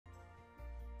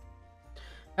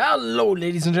Hello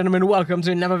ladies and gentlemen, welcome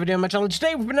to another video on my channel.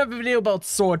 Today we have another video about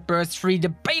Swordburst 3, the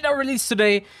beta release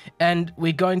today, and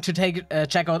we're going to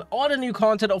check out all the new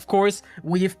content. Of course,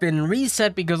 we've been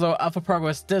reset because our alpha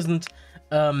progress doesn't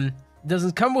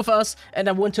come with us, and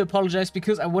I want to apologize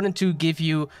because I wanted to give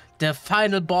you the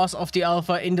final boss of the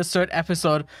alpha in the third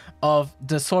episode of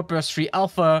the Swordburst 3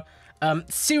 alpha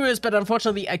series, but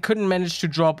unfortunately I couldn't manage to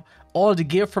drop all the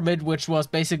gear from it, which was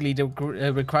basically the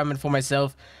requirement for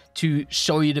myself to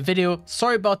show you the video.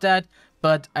 Sorry about that,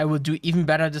 but I will do even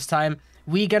better this time.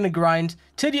 We're gonna grind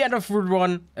till the end of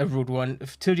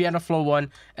till the end of floor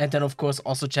 1, and then of course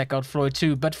also check out floor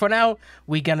 2. But for now,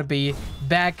 we're gonna be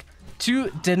back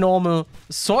to the normal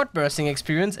sword bursting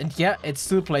experience, and yeah, it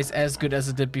still plays as good as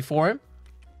it did before.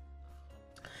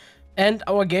 And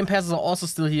our game passes are also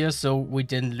still here, so we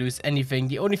didn't lose anything.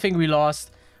 The only thing we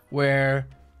lost were,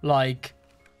 like,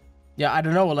 yeah, I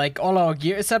don't know, like all our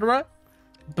gear, etc.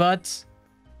 But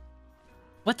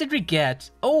what did we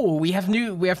get? Oh, we have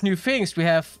new things. We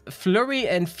have Flurry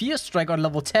and Fierce Strike on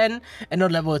level 10, and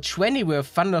on level 20 we have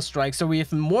Thunder Strike. So we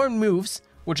have more moves,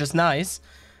 which is nice.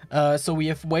 So we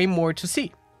have way more to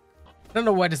see. I don't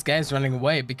know why this guy is running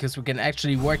away, because we can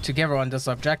actually work together on this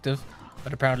objective.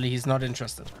 But apparently he's not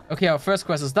interested. Okay, our first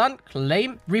quest is done.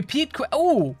 Claim. Repeat quest.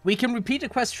 Oh, we can repeat a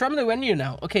quest from the menu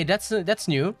now. Okay, that's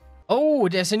new. Oh,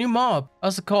 there's a new mob.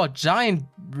 What's it called? Giant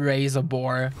Razor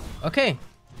Boar. Okay.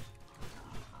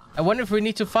 I wonder if we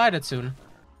need to fight it soon.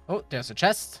 Oh, there's a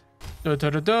chest.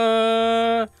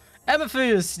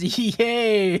 Amethyst.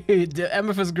 Yay. The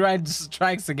amethyst grind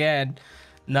strikes again.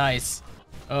 Nice.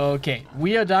 Okay,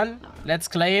 we are done. Let's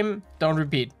claim. Don't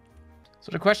repeat.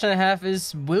 So the question I have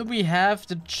is, will we have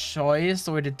the choice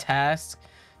or the task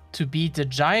to beat the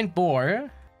giant boar?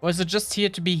 Or is it just here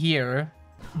to be here?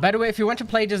 By the way, if you want to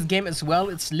play this game as well,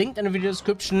 it's linked in the video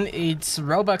description. Its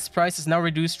Robux price is now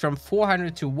reduced from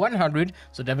 400 to 100,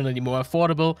 so definitely more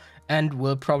affordable, and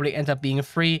will probably end up being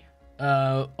free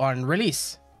on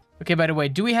release. Okay, by the way,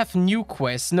 do we have new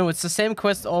quests? No, it's the same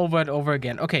quest over and over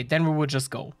again. Okay, then we will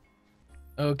just go.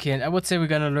 Okay, and I would say we're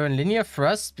gonna learn Linear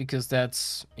Thrust, because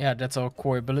that's our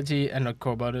core ability, and not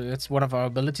core, but it's one of our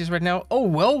abilities right now. Oh,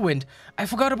 Whirlwind! I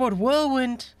forgot about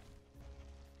Whirlwind!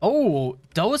 Oh,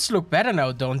 those look better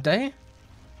now, don't they?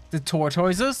 The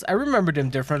tortoises, I remember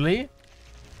them differently.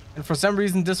 And for some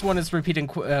reason, this one is repeating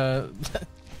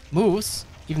moves,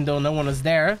 even though no one is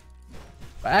there.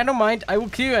 But I don't mind, I will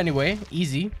kill you anyway,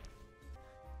 easy.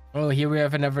 Oh, here we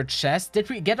have another chest. Did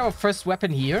we get our first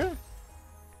weapon here?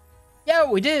 Yeah,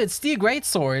 we did. Steel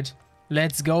Greatsword.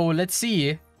 Let's go. Let's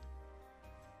see.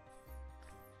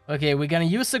 Okay, we're gonna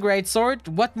use the Greatsword.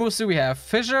 What moves do we have?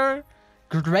 Fissure,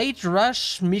 Great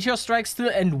Rush, Meteor Strike Steel,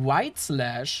 and White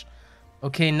Slash.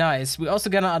 Okay, nice. We're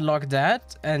also gonna unlock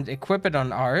that and equip it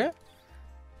on R.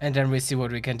 And then we see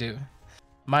what we can do.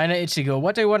 Minor Ichigo,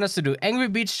 what do you want us to do? Angry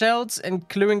Beach Shells and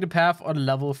clearing the path on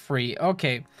level 3.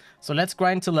 Okay, so let's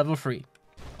grind to level 3.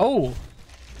 Oh.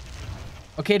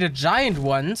 Okay, the giant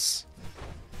ones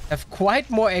have quite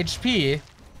more HP.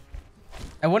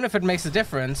 I wonder if it makes a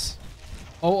difference.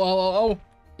 Oh.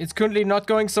 It's currently not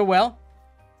going so well.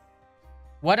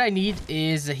 What I need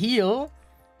is a heal.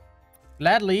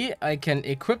 Gladly, I can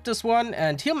equip this one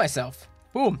and heal myself.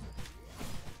 Boom.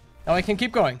 Now I can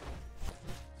keep going.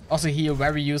 Also heal,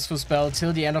 very useful spell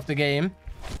till the end of the game.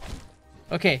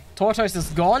 Okay, Tortoise is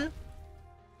gone.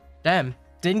 Damn,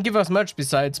 didn't give us much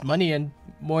besides money and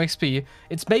more XP.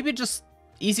 It's maybe just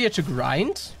easier to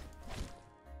grind.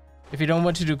 If you don't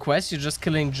want to do quests, you're just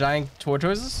killing giant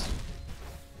tortoises.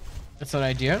 That's an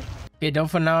idea. Okay, though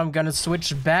for now I'm gonna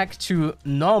switch back to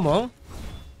normal,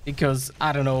 because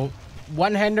I don't know,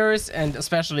 one-handers and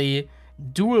especially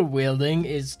dual wielding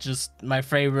is just my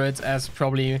favorite, as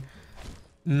probably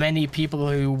many people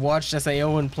who watched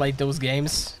SAO and played those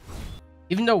games.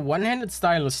 Even though one-handed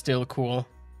style is still cool.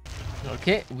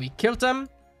 Okay, we killed them,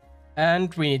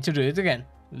 and we need to do it again.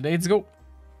 Let's go.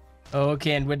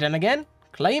 Okay, and we're done again.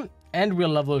 Claim, and we're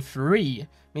level 3.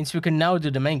 Means we can now do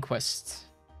the main quest.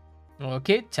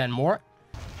 Okay, 10 more.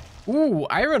 Ooh,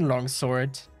 Iron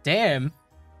Longsword. Damn.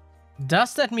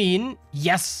 Does that mean...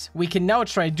 Yes, we can now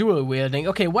try dual wielding.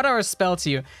 Okay, what are our spells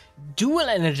here? Dual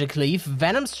Energy Cleave,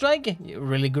 Venom Strike,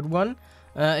 really good one.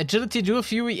 Agility, Dual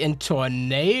Fury, and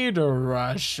Tornado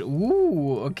Rush.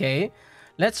 Ooh, okay.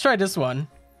 Let's try this one.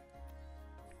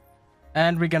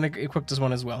 And we're gonna equip this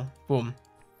one as well. Boom.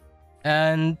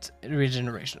 And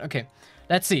regeneration. Okay,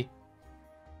 let's see.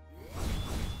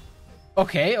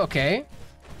 Okay.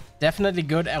 Definitely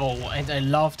good. Oh, and I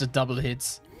love the double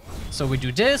hits. So we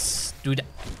do this, do that.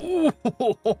 Ooh,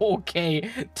 okay.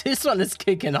 This one is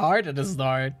kicking hard at the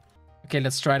start. Okay,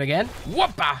 let's try it again.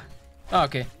 Whoppa! Oh,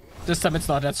 okay. This time it's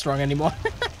not that strong anymore.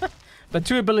 But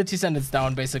 2 abilities and it's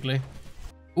down, basically.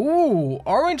 Ooh,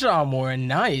 orange armor.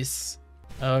 Nice.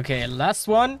 Okay, last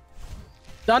one.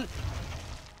 Done.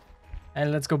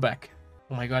 And let's go back.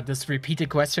 Oh my god, this repeated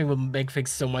questing will make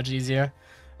things so much easier.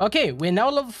 Okay, we're now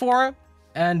level 4.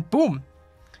 And boom.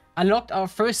 Unlocked our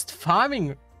first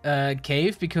farming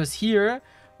cave. Because here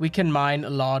we can mine a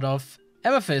lot of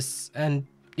amethysts. And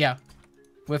yeah,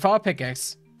 with our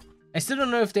pickaxe. I still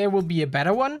don't know if there will be a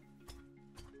better one.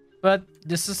 But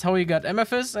this is how you got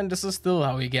amethyst, and this is still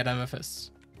how you get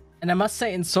amethyst. And I must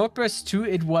say, in Swordburst 2,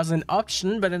 it was an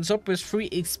option, but in Swordburst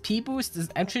 3, XP boost is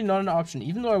actually not an option,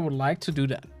 even though I would like to do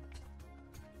that.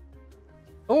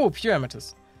 Oh, pure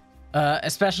amethyst.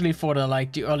 Especially for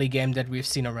the early game that we've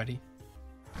seen already.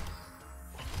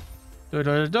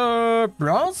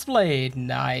 Bronze blade,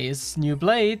 nice. New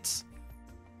blade.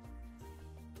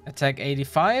 Attack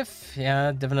 85,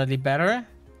 yeah, definitely better.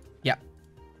 Yeah.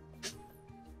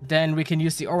 Then we can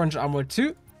use the orange armor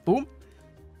too. Boom.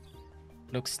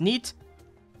 Looks neat.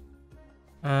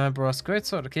 Brass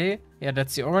greatsword, okay. Yeah,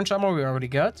 that's the orange armor we already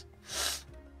got.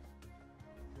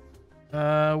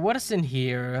 What is in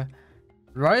here?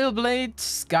 Royal blade,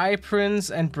 sky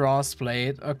prince, and brass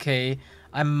blade. Okay,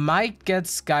 I might get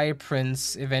sky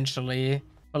prince eventually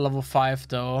for level 5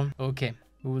 though. Okay,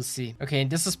 we will see. Okay,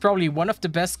 this is probably one of the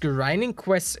best grinding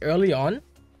quests early on.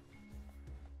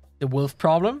 The wolf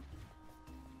problem.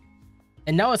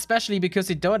 And now especially because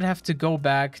you don't have to go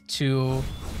back to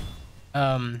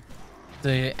the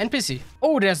NPC.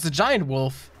 Oh, there's the giant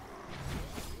wolf.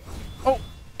 Oh,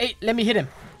 hey, let me hit him.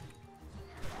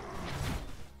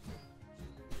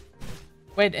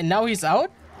 Wait, and now he's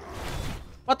out?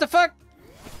 What the fuck?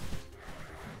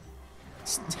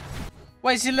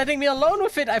 Why is he letting me alone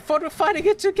with it? I thought we're fighting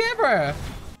it together.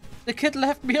 The kid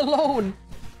left me alone.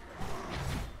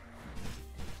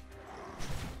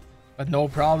 But no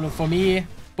problem for me.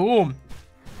 Boom.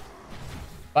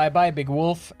 Bye-bye, big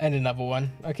wolf. And another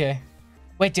one. Okay.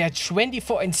 Wait, they're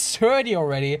 24 and 30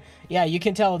 already. Yeah, you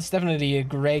can tell it's definitely a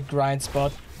great grind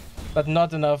spot. But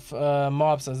not enough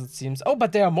mobs, as it seems. Oh,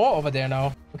 but there are more over there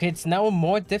now. Okay, it's now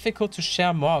more difficult to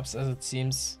share mobs, as it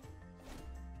seems.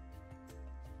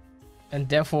 And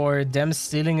therefore, them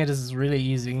stealing it is really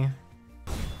easy.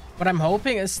 What I'm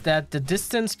hoping is that the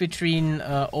distance between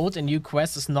old and new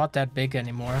quests is not that big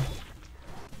anymore.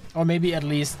 Or maybe at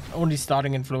least only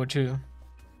starting in floor 2.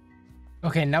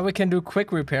 Okay, now we can do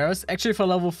quick repairs. Actually, for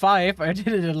level 5, I did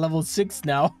it at level 6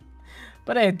 now.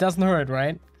 But hey, it doesn't hurt,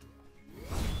 right?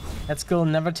 That's skill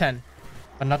never 10.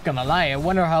 But not gonna lie, I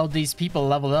wonder how these people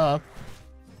leveled up.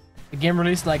 The game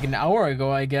released like an hour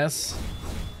ago, I guess.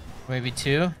 Maybe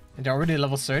 2. And they're already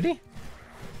level 30?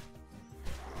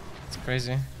 It's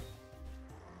crazy.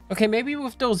 Okay, maybe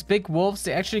with those big wolves,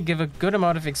 they actually give a good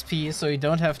amount of XP, so you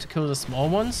don't have to kill the small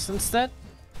ones instead.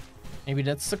 Maybe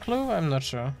that's the clue? I'm not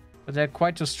sure. But they're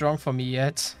quite too strong for me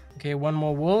yet. Okay, one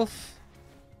more wolf.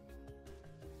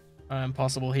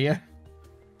 Impossible here.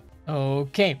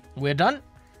 Okay, we're done.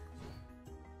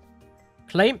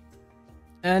 Claim.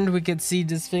 And we can see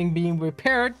this thing being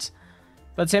repaired.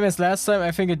 But same as last time,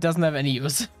 I think it doesn't have any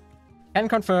use. Can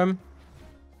confirm.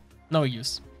 No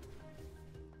use.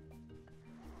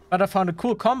 But I found a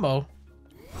cool combo.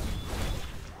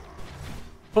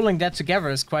 Pulling that together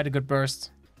is quite a good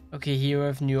burst. Okay, here we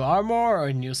have new armor or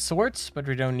a new sword, but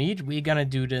we don't need. We're gonna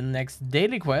do the next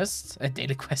daily quest.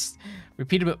 Daily quest.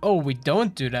 Repeatable. Oh, we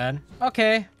don't do that.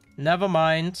 Okay, never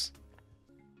mind.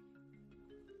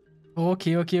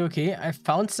 Okay. I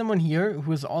found someone here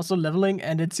who is also leveling,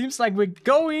 and it seems like we're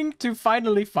going to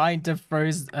finally find the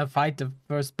first fight the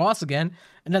first boss again.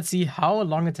 And let's see how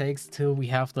long it takes till we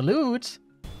have the loot.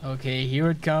 Okay,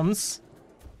 here it comes.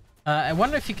 I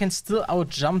wonder if you can still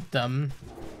out-jump them.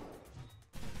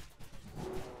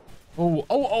 Oh.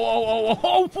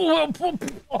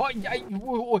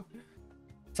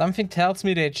 Something tells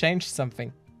me they changed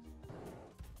something.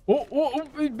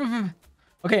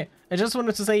 Okay, I just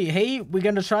wanted to say, hey, we're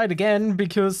gonna try it again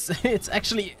because it's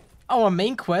actually our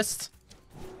main quest.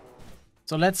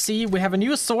 So let's see, we have a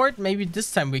new sword. Maybe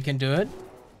this time we can do it.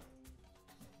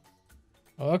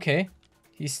 Okay.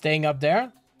 He's staying up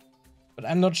there. But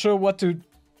I'm not sure what to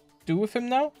do with him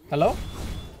now. Hello?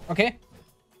 Okay.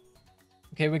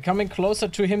 Okay, we're coming closer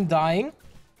to him dying.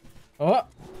 Oh.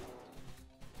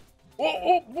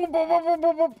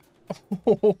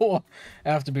 I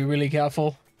have to be really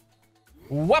careful.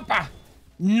 Whoppa!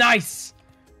 Nice!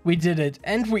 We did it.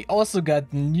 And we also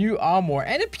got new armor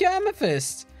and a pure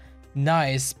amethyst.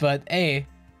 Nice, but hey,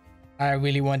 I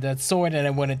really want that sword and I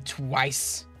want it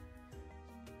twice.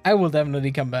 I will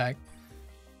definitely come back.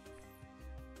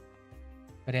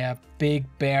 But yeah, big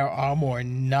bear armor.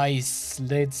 Nice.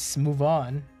 Let's move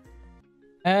on.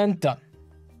 And done.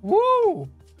 Woo!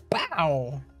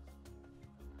 Bow!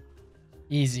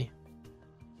 Easy.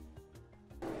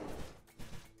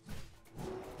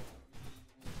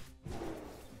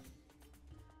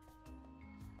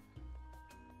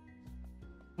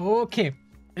 Okay.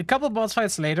 A couple boss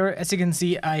fights later, as you can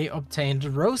see, I obtained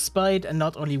Rosebite, and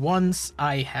not only once,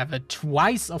 I have it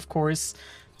twice, of course.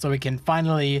 So we can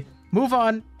finally move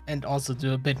on and also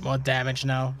do a bit more damage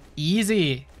now.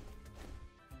 Easy.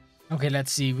 Okay,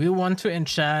 let's see. We want to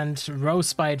enchant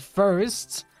Rosebite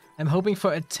first. I'm hoping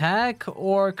for attack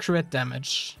or crit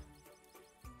damage.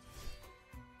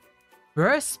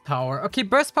 Burst power. Okay,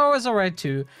 burst power is alright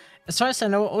too. As far as I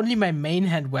know, only my main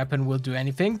hand weapon will do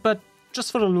anything, but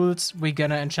just for the lulz, we're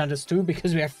gonna enchant this too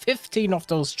because we have 15 of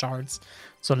those shards.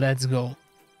 So let's go.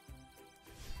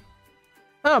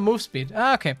 Ah, move speed.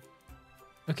 Ah, okay.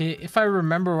 Okay, if I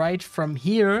remember right, from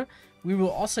here, we will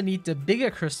also need the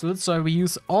bigger crystals. So I will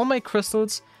use all my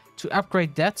crystals to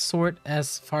upgrade that sword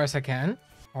as far as I can.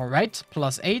 Alright,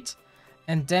 +8.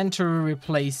 And then to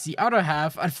replace the other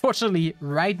half, unfortunately,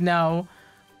 right now,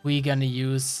 we're gonna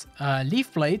use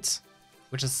Leaf Blades,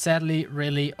 which is sadly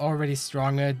really already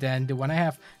stronger than the one I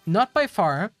have. Not by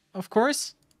far, of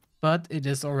course, but it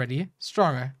is already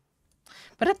stronger.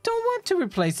 But I don't want to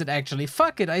replace it, actually.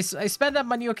 Fuck it, I spent that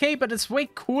money, okay, but it's way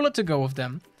cooler to go with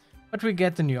them. But we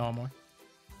get the new armor.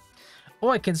 Oh,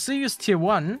 I can still use tier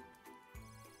 1.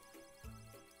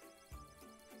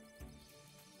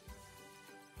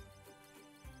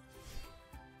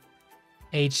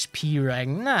 HP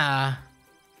rank, nah.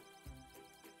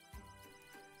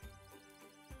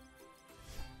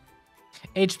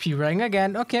 HP rank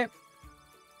again, okay.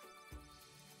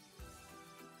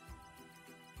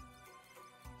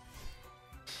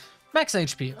 Max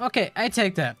HP, okay, I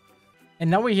take that. And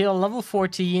now we're here on level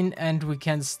 14 and we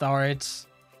can start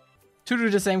to do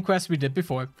the same quest we did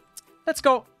before. Let's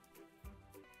go.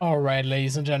 Alright,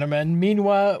 ladies and gentlemen,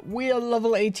 meanwhile, we are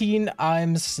level 18.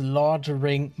 I'm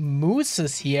slaughtering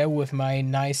mooses here with my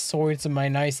nice swords and my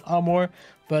nice armor.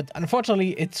 But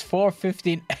unfortunately, it's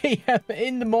 4:15 a.m.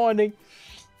 in the morning.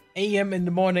 A.m. in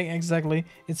the morning, exactly.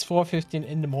 It's 4:15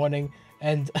 in the morning.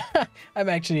 And I'm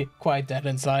actually quite dead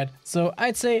inside. So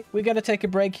I'd say we gotta take a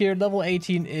break here. Level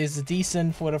 18 is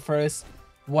decent for the first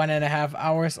 1.5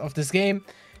 hours of this game.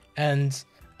 And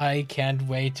I can't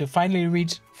wait to finally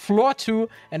reach floor 2,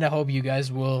 and I hope you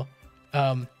guys will...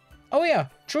 oh yeah,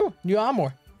 true, new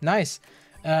armor, nice.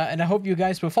 And I hope you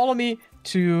guys will follow me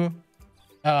to...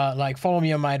 follow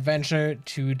me on my adventure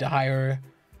to the higher...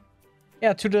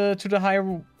 Yeah, to the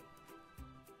higher...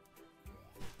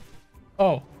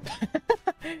 Oh.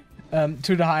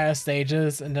 To the higher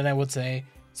stages, and then I would say,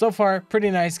 so far, pretty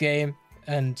nice game,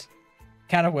 and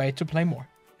can't wait to play more.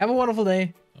 Have a wonderful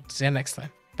day. See you next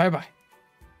time. Bye-bye.